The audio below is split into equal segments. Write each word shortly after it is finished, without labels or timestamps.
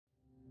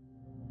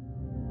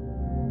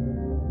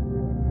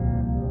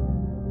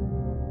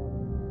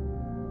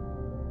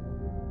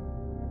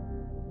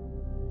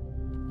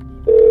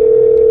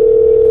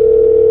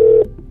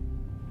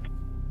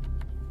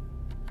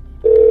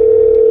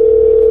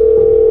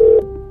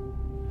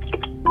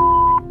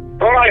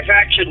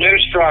Nation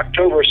News for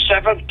October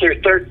 7th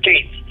through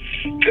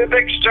 13th. Two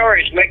big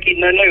stories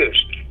making the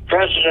news.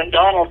 President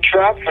Donald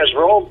Trump has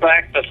rolled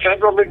back the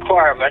federal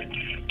requirement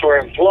for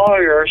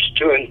employers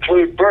to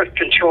include birth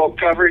control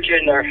coverage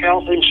in their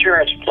health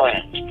insurance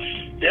plans.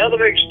 The other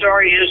big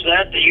story is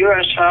that the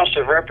U.S. House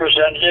of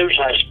Representatives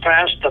has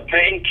passed the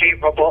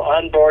Pain-Capable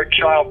Unborn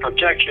Child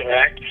Protection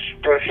Act,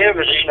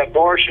 prohibiting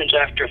abortions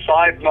after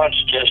 5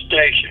 months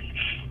gestation.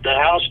 The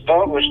House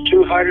vote was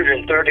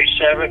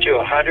 237 to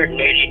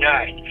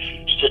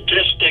 189.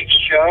 Statistics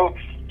show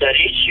that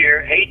each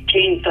year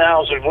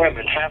 18,000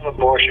 women have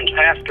abortions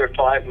after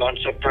 5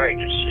 months of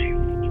pregnancy.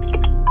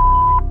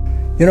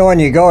 You know, when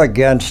you go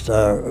against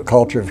a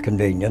culture of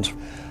convenience,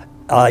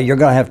 you're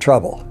going to have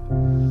trouble.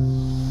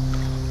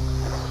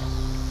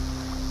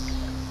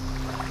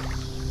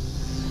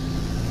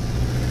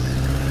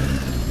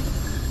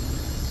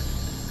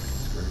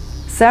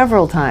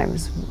 Several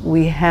times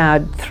we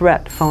had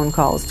threat phone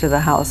calls to the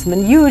House. I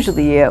mean,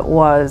 usually it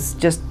was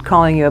just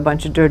calling you a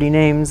bunch of dirty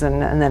names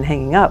and then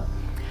hanging up.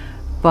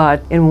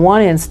 But in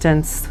one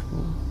instance,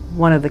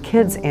 one of the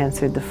kids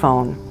answered the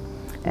phone,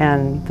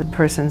 and the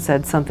person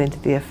said something to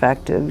the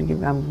effect of,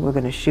 "We're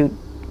going to shoot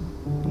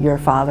your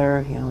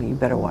father, you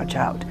better watch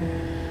out."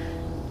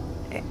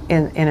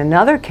 In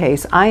another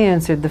case, I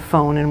answered the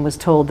phone and was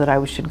told that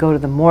I should go to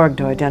the morgue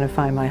to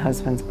identify my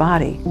husband's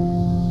body.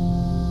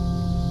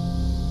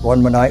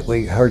 One night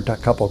we heard a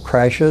couple of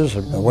crashes,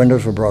 and the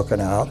windows were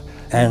broken out.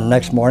 And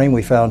next morning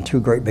we found two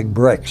great big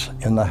bricks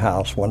in the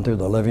house, one through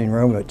the living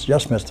room, it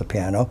just missed the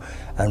piano,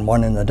 and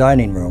one in the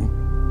dining room.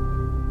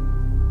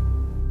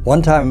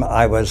 One time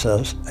I was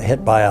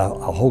hit by a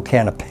whole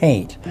can of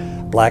paint,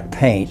 black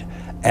paint,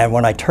 and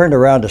when I turned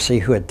around to see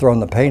who had thrown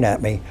the paint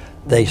at me,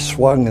 they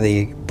swung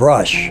the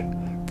brush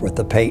with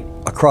the paint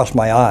across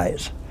my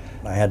eyes.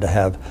 I had to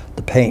have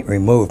the paint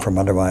removed from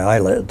under my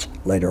eyelids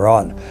later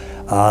on.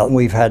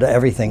 We've had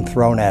everything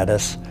thrown at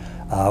us.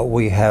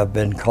 We have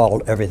been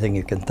called everything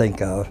you can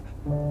think of.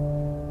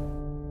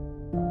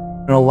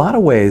 In a lot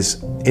of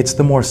ways, it's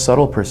the more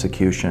subtle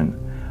persecution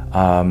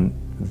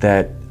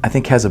that I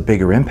think has a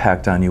bigger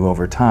impact on you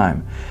over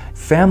time.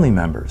 Family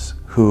members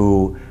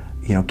who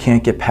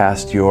can't get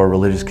past your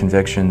religious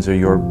convictions or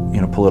your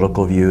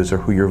political views or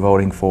who you're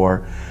voting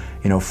for.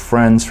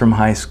 Friends from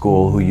high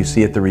school who you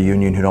see at the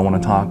reunion who don't want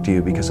to talk to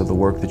you because of the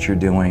work that you're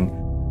doing.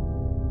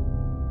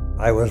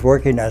 I was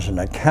working as an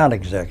account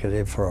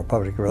executive for a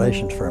public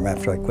relations firm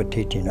after I quit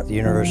teaching at the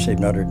University of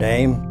Notre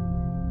Dame.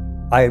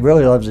 I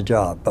really loved the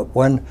job, but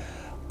when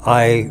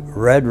I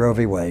read Roe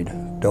v. Wade,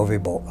 Doe v.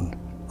 Bolton,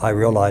 I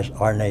realized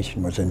our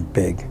nation was in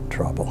big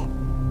trouble.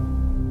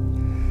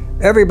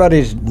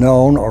 Everybody's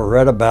known or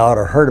read about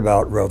or heard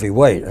about Roe v.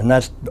 Wade, and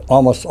that's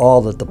almost all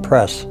that the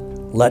press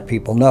let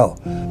people know.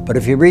 But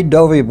if you read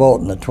Doe v.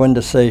 Bolton, the twin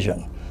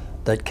decision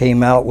that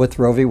came out with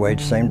Roe v. Wade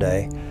the same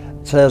day,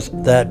 says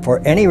that for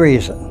any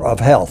reason of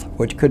health,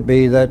 which could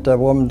be that a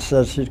woman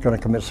says she's going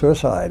to commit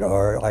suicide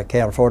or I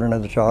can't afford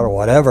another child or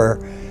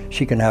whatever,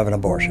 she can have an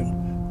abortion.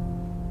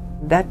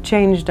 That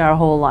changed our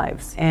whole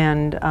lives,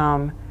 and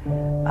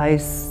I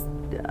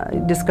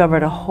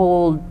discovered a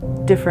whole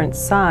different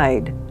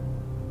side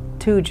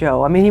to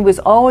Joe. I mean, he was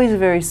always a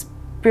very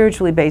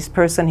spiritually based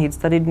person. He'd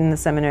studied in the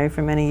seminary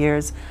for many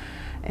years,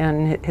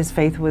 and his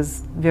faith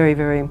was very,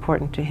 very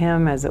important to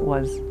him as it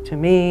was to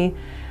me.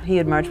 He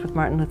had marched with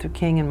Martin Luther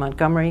King in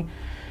Montgomery,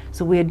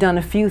 so we had done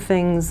a few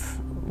things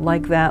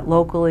like that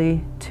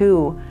locally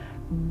too,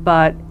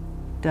 but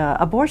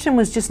abortion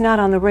was just not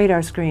on the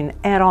radar screen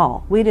at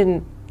all. We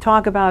didn't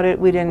talk about it,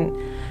 we didn't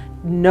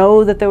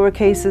know that there were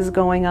cases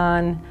going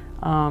on.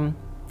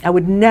 I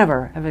would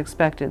never have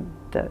expected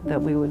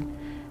that we would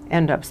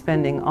end up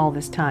spending all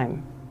this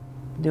time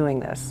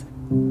doing this.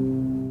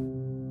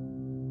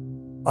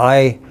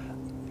 I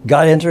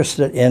got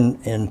interested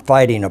in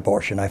fighting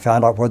abortion. I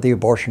found out where the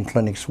abortion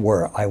clinics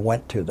were. I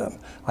went to them.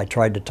 I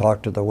tried to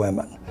talk to the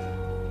women.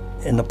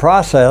 In the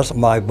process,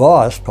 my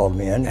boss called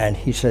me in and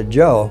he said,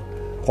 "Joe,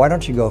 why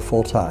don't you go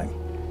full-time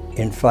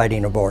in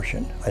fighting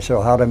abortion?" I said,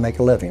 "Well, how do I make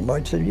a living?" Well,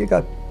 he said, "You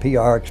got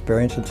PR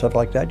experience and stuff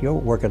like that.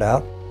 You'll work it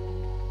out."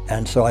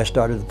 And so I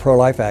started the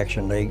Pro-Life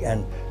Action League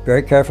and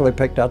very carefully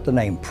picked out the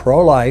name.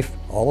 Pro-life,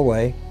 all the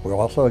way. We're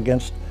also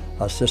against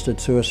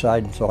assisted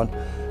suicide and so on.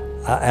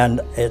 And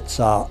it's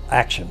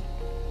action.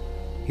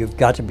 You've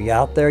got to be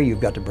out there, you've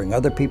got to bring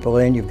other people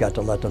in, you've got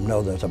to let them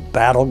know there's a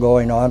battle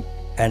going on,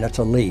 and it's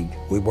a league.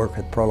 We work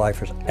with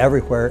pro-lifers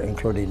everywhere,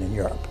 including in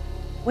Europe.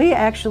 We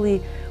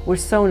actually were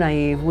so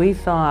naive, we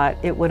thought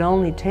it would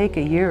only take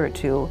a year or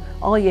two.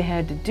 All you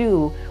had to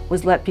do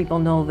was let people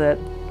know that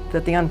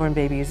the unborn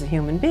baby is a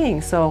human being.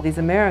 So these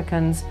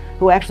Americans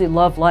who actually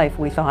love life,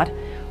 we thought,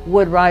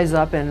 would rise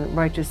up in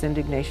righteous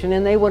indignation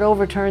and they would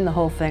overturn the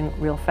whole thing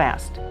real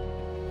fast.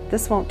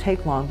 This won't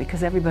take long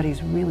because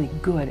everybody's really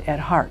good at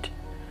heart,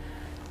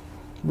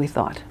 we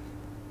thought.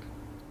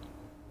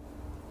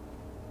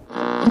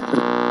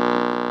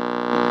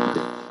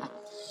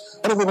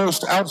 One of the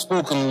most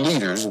outspoken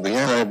leaders of the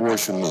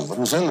anti-abortion movement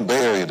was in the Bay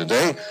Area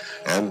today,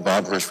 and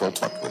Bob Hirschfeld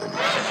talked with him.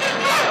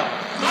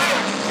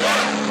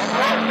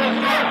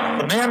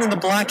 The man in the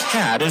black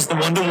hat is the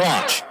one to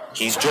watch.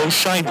 He's Joe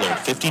Schediler,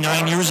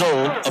 59 years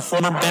old, a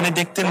former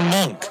Benedictine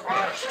monk.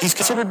 He's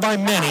considered by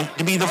many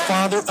to be the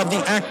father of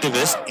the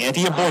activist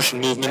anti-abortion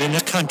movement in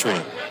this country.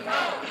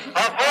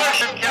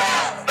 Abortion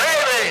kills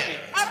babies!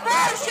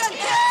 Abortion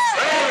kills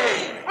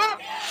babies!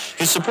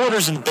 His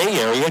supporters in the Bay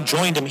Area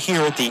joined him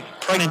here at the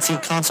Pregnancy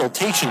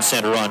Consultation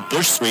Center on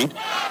Bush Street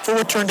for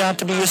what turned out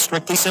to be a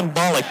strictly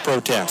symbolic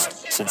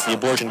protest, since the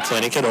abortion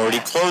clinic had already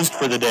closed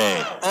for the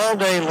day. All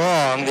day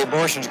long, the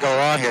abortions go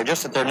on here.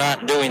 Just that they're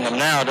not doing them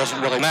now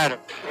doesn't really matter.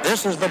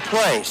 This is the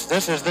place.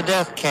 This is the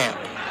death camp.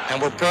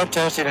 And we're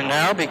protesting it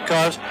now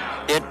because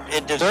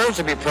it deserves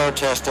to be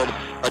protested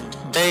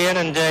day in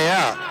and day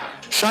out.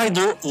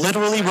 Scheidler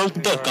literally wrote a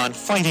book on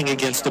fighting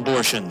against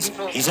abortions.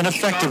 He's an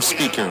effective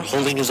speaker,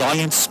 holding his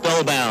audience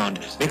spellbound,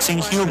 mixing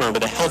humor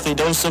with a healthy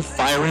dose of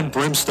fire and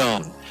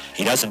brimstone.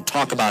 He doesn't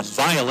talk about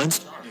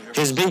violence.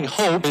 His big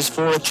hope is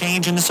for a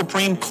change in the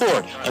Supreme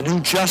Court, a new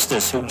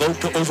justice who'll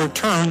vote to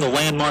overturn the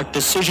landmark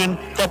decision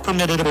that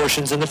permitted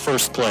abortions in the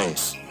first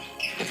place.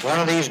 If one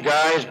of these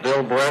guys,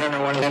 Bill Brennan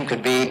or one of them,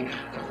 could be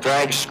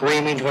dragged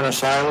screaming to an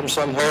asylum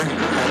somewhere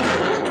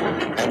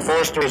and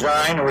forced to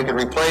resign, or we could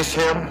replace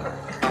him,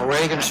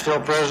 Reagan's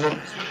still president,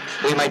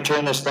 we might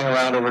turn this thing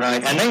around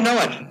overnight, and they know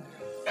it.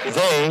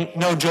 They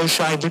know Joe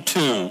Schediler,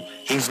 too.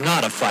 He's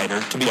not a fighter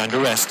to be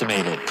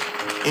underestimated.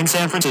 In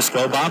San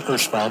Francisco, Bob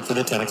Hirschfeld for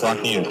the 10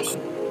 o'clock news.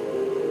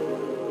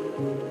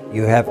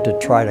 You have to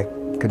try to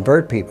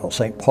convert people.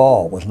 St.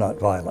 Paul was not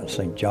violent.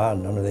 St.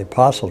 John, none of the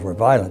apostles were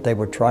violent. They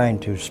were trying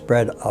to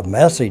spread a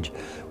message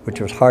which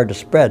was hard to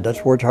spread. That's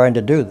what we're trying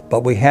to do.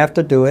 But we have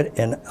to do it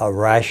in a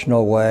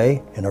rational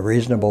way, in a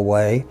reasonable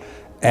way,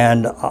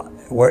 and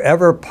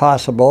wherever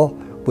possible,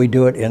 we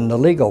do it in the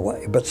legal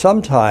way. But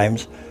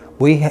sometimes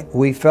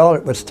we felt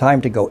it was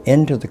time to go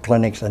into the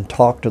clinics and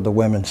talk to the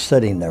women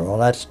sitting there. Well,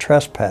 that's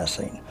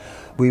trespassing.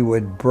 We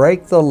would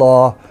break the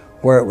law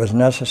where it was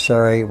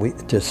necessary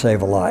to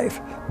save a life,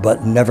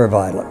 but never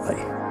violently.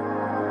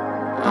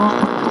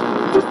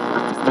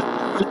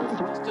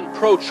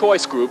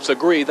 Pro-choice groups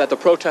agree that the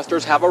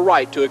protesters have a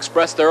right to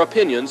express their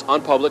opinions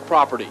on public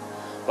property.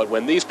 But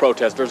when these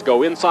protesters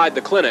go inside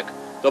the clinic,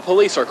 the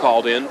police are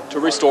called in to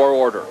restore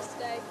order.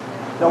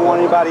 Don't want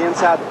anybody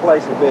inside the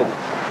place of business.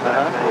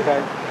 Okay.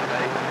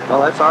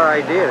 Well, that's our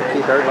idea, to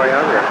keep everybody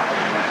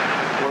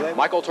under it.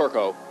 Michael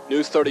Turco,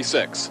 News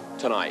 36,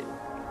 Tonight.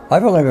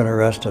 I've only been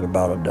arrested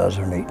about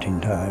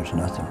 18 times,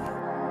 nothing.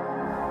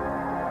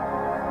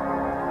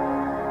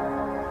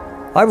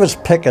 I was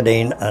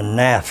picketing a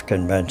NAF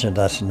convention,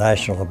 that's the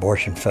National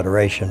Abortion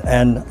Federation,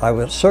 and I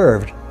was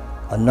served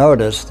a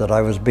notice that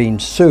I was being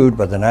sued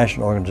by the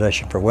National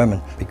Organization for Women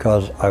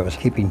because I was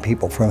keeping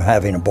people from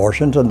having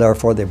abortions, and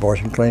therefore the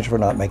abortion clinics were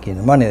not making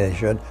the money they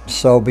should.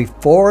 So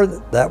before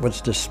that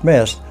was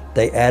dismissed,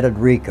 they added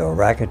RICO,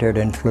 Racketeer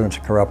Influence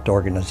Corrupt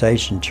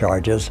Organization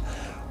charges,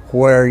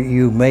 where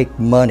you make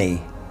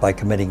money by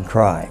committing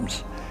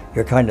crimes.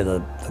 You're kind of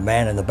the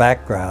man in the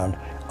background.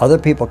 Other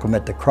people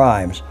commit the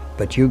crimes,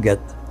 but you get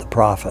the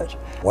profit.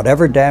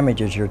 Whatever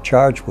damages you're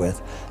charged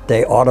with,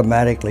 they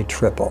automatically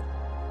triple.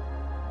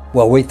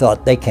 Well, we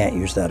thought they can't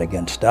use that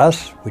against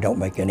us. We don't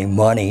make any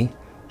money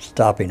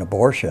stopping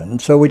abortion.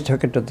 So we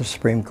took it to the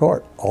Supreme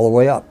Court, all the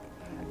way up.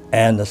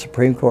 And the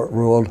Supreme Court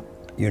ruled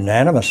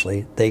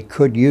unanimously they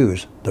could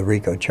use the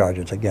RICO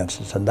charges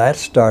against us. And that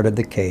started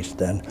the case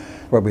then,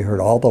 where we heard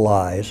all the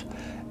lies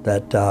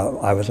that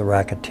I was a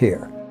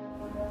racketeer.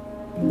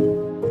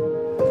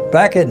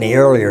 Back in the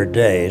earlier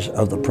days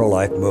of the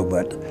pro-life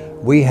movement,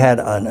 we had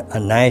a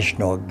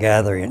national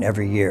gathering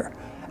every year.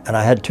 And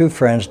I had two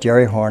friends,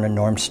 Jerry Horn and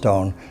Norm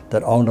Stone,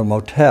 that owned a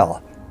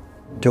motel.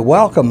 To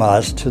welcome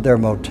us to their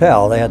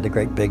motel, they had the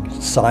great big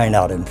sign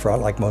out in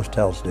front, like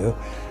motels do.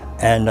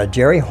 And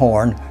Jerry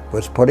Horn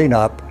was putting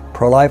up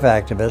pro-life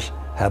activists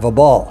have a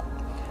ball.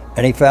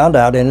 And he found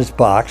out in his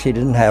box he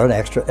didn't have an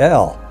extra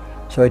L.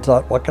 So he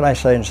thought, what can I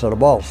say instead of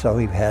ball? So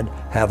he had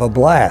have a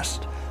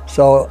blast.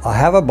 So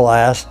have a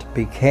blast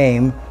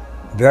became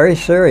very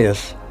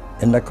serious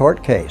in the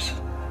court case.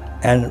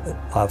 And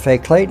Faye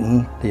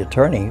Clayton, the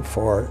attorney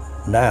for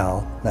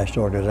now,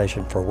 National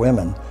Organization for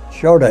Women,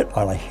 showed it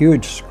on a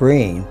huge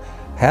screen,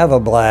 have a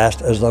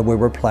blast, as though we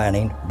were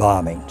planning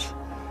bombings.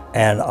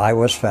 And I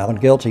was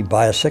found guilty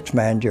by a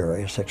six-man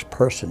jury, a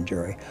six-person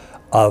jury,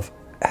 of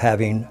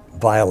having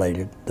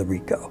violated the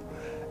RICO.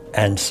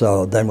 And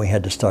so then we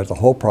had to start the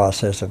whole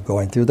process of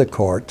going through the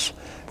courts.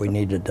 We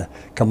needed to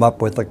come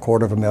up with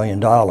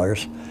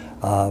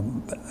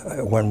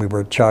 $250,000 when we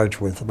were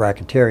charged with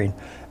racketeering.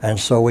 And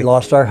so we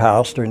lost our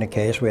house during the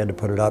case. We had to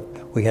put it up.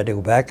 We had to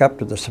go back up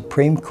to the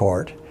Supreme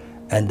Court,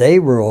 and they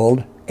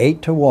ruled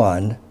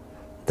 8-1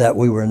 that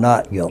we were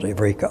not guilty of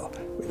RICO.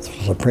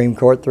 Supreme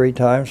Court 3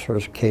 times,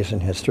 first case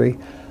in history.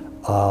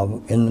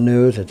 In the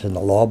news, it's in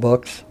the law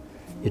books.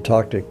 You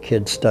talk to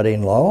kids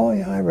studying law, oh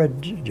yeah, I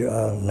read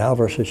Now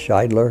versus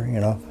Scheidler, you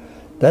know.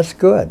 That's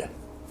good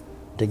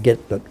to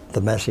get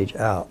the message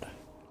out.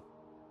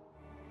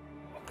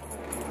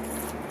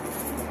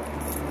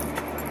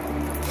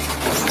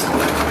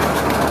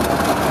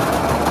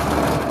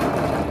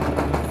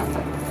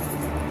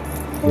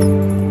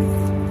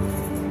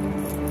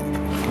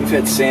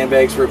 had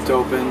sandbags ripped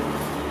open.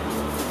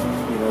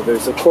 You know,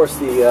 there's of course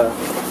the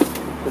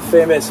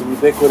famous and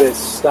ubiquitous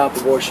 "Stop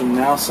Abortion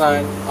Now"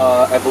 sign.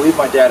 I believe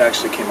my dad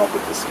actually came up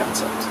with this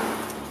concept.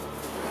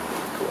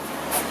 Cool.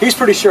 He's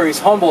pretty sure, he's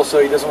humble,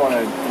 so he doesn't want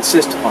to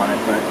insist upon it,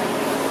 but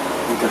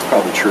I think that's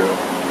probably true.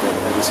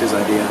 That was his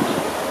idea.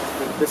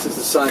 This is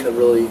the sign that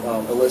really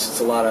elicits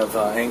a lot of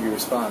angry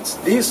response.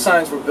 These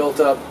signs were built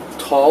up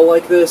tall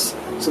like this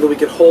so that we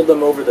could hold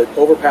them over the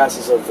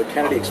overpasses of the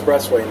Kennedy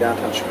Expressway in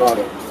downtown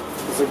Chicago.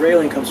 Because the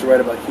railing comes to right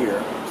about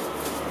here.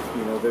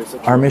 You know,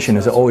 our mission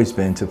has always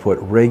been to put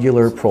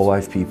regular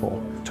pro-life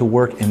people to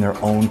work in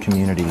their own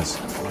communities,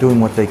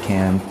 doing what they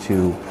can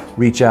to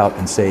reach out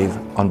and save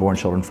unborn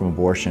children from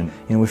abortion.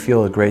 You know, we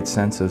feel a great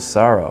sense of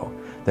sorrow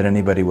that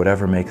anybody would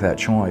ever make that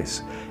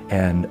choice,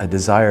 and a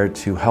desire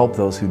to help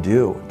those who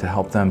do, to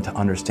help them to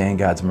understand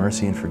God's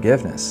mercy and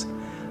forgiveness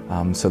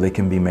so they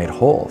can be made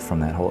whole from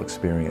that whole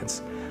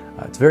experience.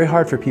 It's very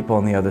hard for people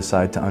on the other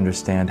side to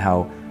understand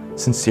how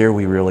sincere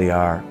we really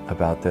are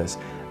about this.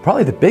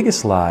 Probably the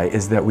biggest lie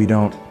is that we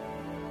don't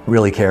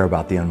really care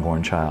about the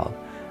unborn child,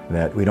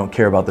 that we don't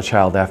care about the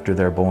child after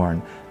they're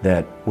born,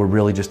 that we're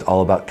really just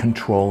all about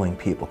controlling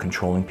people,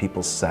 controlling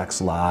people's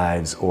sex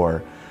lives,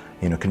 or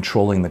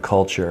controlling the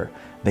culture.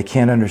 They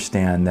can't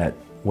understand that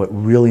what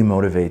really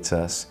motivates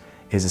us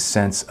is a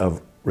sense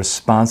of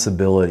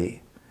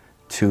responsibility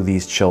to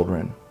these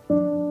children.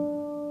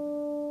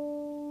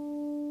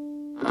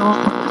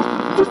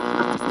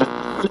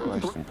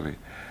 Question, please.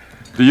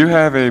 Do you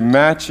have a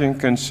matching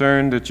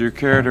concern that you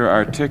care to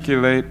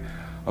articulate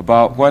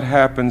about what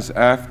happens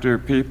after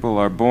people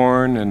are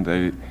born and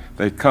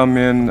they come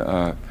in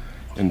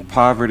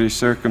poverty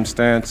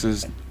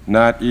circumstances,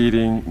 not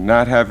eating,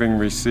 not having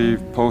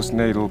received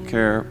postnatal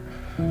care,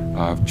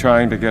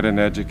 trying to get an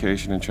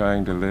education and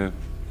trying to live?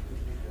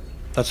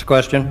 That's the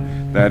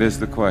question? That is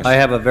the question. I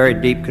have a very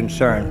deep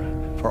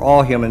concern for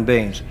all human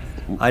beings.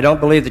 I don't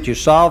believe that you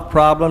solve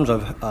problems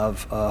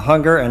of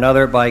hunger and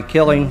other by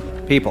killing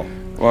people.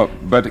 Well,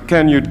 but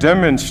can you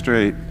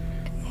demonstrate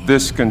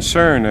this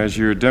concern as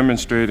you're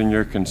demonstrating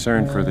your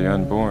concern for the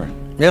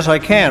unborn? Yes, I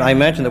can. I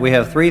mentioned that we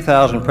have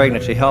 3,000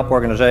 pregnancy help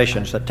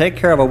organizations that take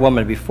care of a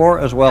woman before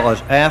as well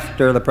as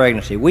after the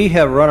pregnancy. We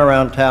have run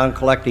around town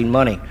collecting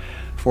money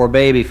for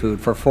baby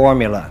food, for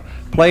formula,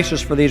 places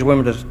for these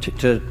women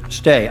to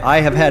stay.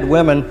 I have had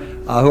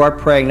women who are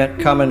pregnant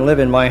come and live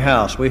in my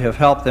house. We have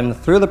helped them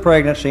through the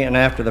pregnancy and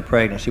after the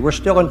pregnancy. We're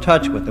still in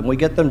touch with them. We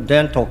get them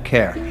dental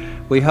care.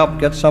 We help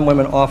get some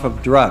women off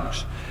of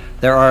drugs.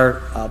 There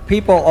are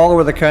people all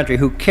over the country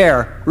who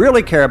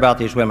really care about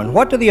these women.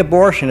 What do the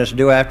abortionists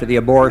do after the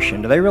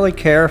abortion? Do they really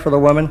care for the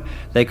woman?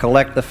 They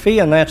collect the fee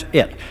and that's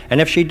it.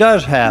 And if she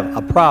does have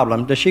a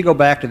problem, does she go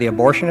back to the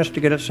abortionist to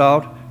get it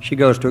solved? She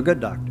goes to a good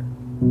doctor.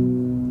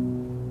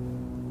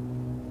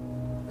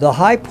 The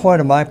high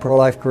point of my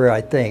pro-life career,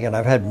 I think, and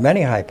I've had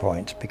many high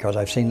points because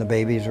I've seen the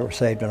babies that were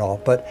saved and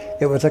all, but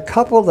it was a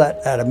couple that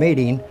at a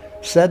meeting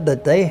said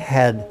that they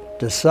had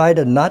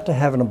decided not to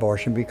have an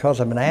abortion because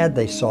of an ad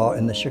they saw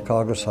in the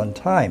Chicago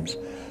Sun-Times.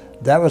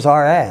 That was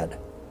our ad.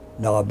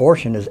 Now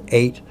abortion is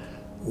 8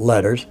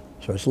 letters,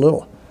 so it's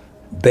little.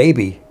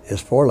 Baby is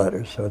 4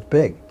 letters, so it's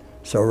big.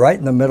 So right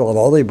in the middle of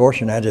all the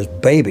abortion ads is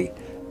baby.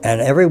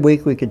 And every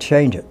week we could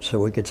change it. So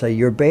we could say,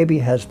 your baby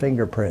has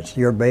fingerprints,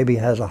 your baby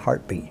has a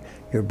heartbeat,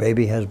 your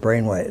baby has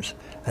brainwaves,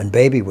 and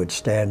baby would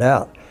stand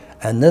out.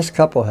 And this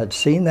couple had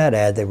seen that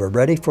ad, they were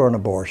ready for an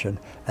abortion,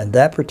 and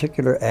that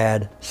particular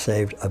ad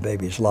saved a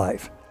baby's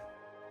life.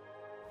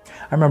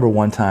 I remember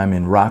one time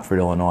in Rockford,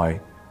 Illinois,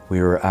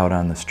 we were out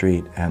on the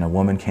street and a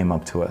woman came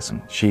up to us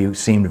and she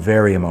seemed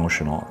very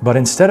emotional. But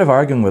instead of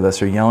arguing with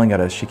us or yelling at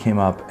us, she came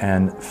up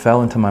and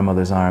fell into my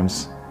mother's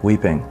arms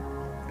weeping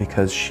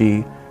because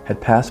she had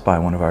passed by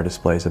one of our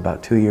displays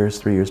about 2 years,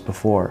 3 years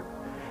before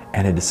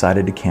and had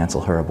decided to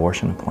cancel her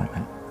abortion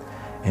appointment.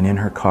 And in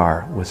her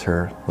car was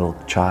her little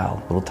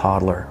child, little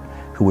toddler,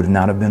 who would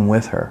not have been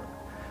with her.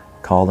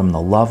 Called him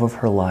the love of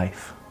her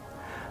life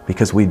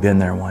because we'd been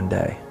there one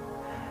day.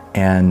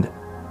 And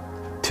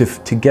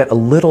to get a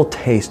little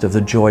taste of the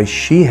joy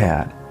she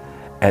had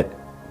at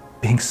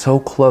being so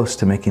close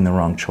to making the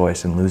wrong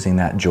choice and losing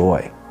that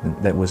joy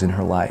that was in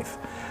her life,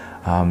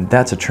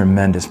 that's a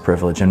tremendous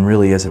privilege and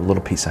really is a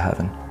little piece of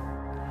heaven.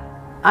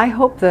 I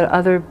hope that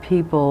other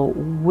people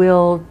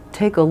will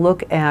take a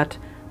look at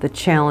the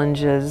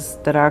challenges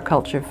that our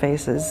culture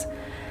faces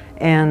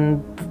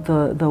and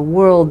the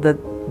world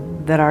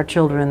that our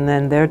children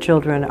and their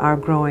children are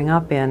growing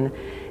up in,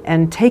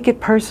 and take it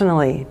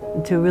personally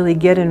to really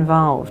get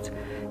involved.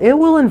 It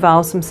will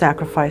involve some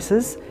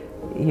sacrifices.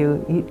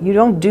 You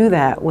don't do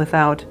that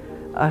without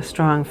a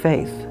strong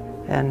faith.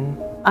 And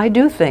I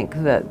do think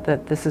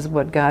that this is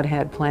what God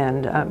had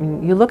planned. I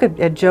mean, you look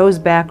at Joe's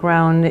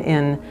background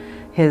in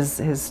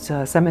his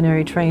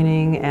seminary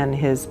training and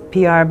his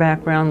PR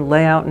background,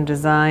 layout and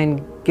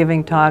design,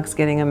 giving talks,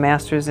 getting a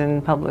master's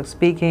in public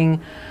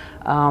speaking.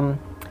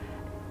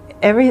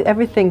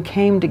 Everything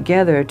came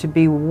together to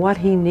be what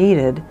he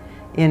needed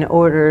in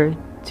order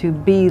to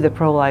be the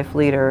pro-life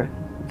leader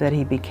that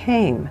he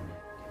became.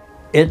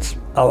 It's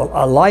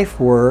a life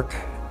work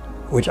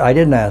which I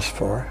didn't ask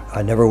for.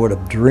 I never would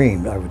have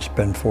dreamed I would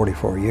spend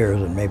 44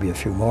 years and maybe a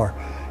few more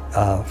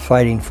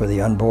fighting for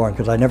the unborn,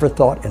 because I never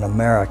thought in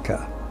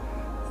America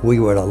we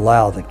would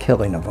allow the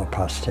killing of a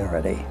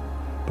posterity.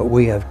 But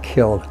we have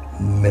killed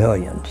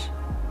millions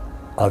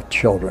of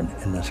children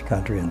in this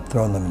country and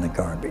thrown them in the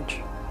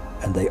garbage.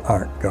 And they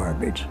aren't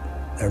garbage.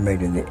 They're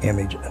made in the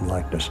image and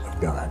likeness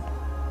of God.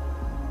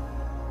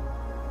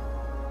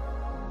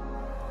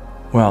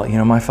 Well, you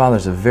know, my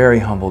father's a very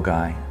humble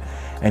guy,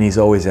 and he's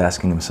always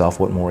asking himself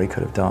what more he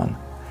could have done.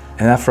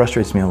 And that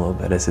frustrates me a little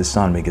bit as his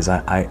son, because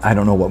I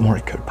don't know what more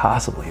he could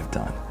possibly have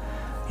done.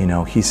 You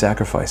know, he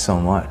sacrificed so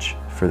much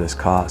for this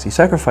cause. He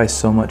sacrificed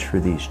so much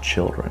for these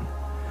children,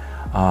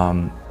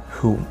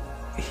 who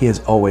he has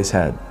always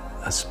had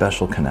a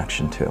special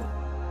connection to.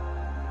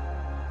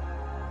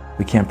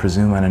 We can't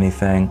presume on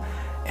anything,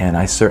 and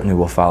I certainly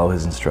will follow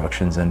his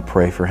instructions and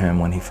pray for him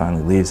when he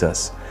finally leaves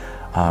us.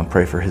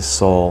 Pray for his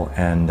soul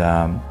and,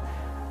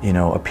 you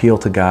know, appeal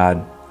to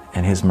God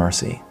and his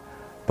mercy.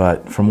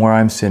 But from where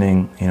I'm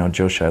sitting, you know,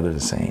 Joe Schediler's a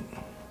saint.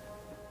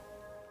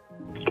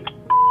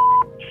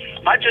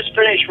 I just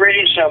finished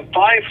reading some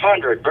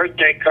 500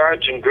 birthday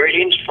cards and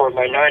greetings for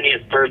my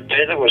 90th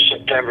birthday. That was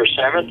September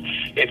 7th.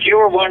 If you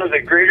were one of the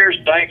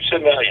greeters, thanks a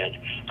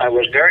million. I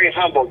was very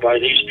humbled by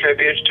these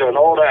tributes to an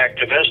old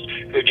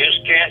activist who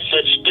just can't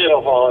sit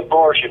still while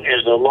abortion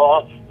is the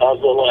law of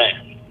the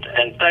land.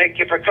 And thank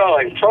you for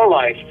calling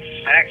Pro-Life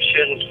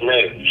Action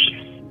News.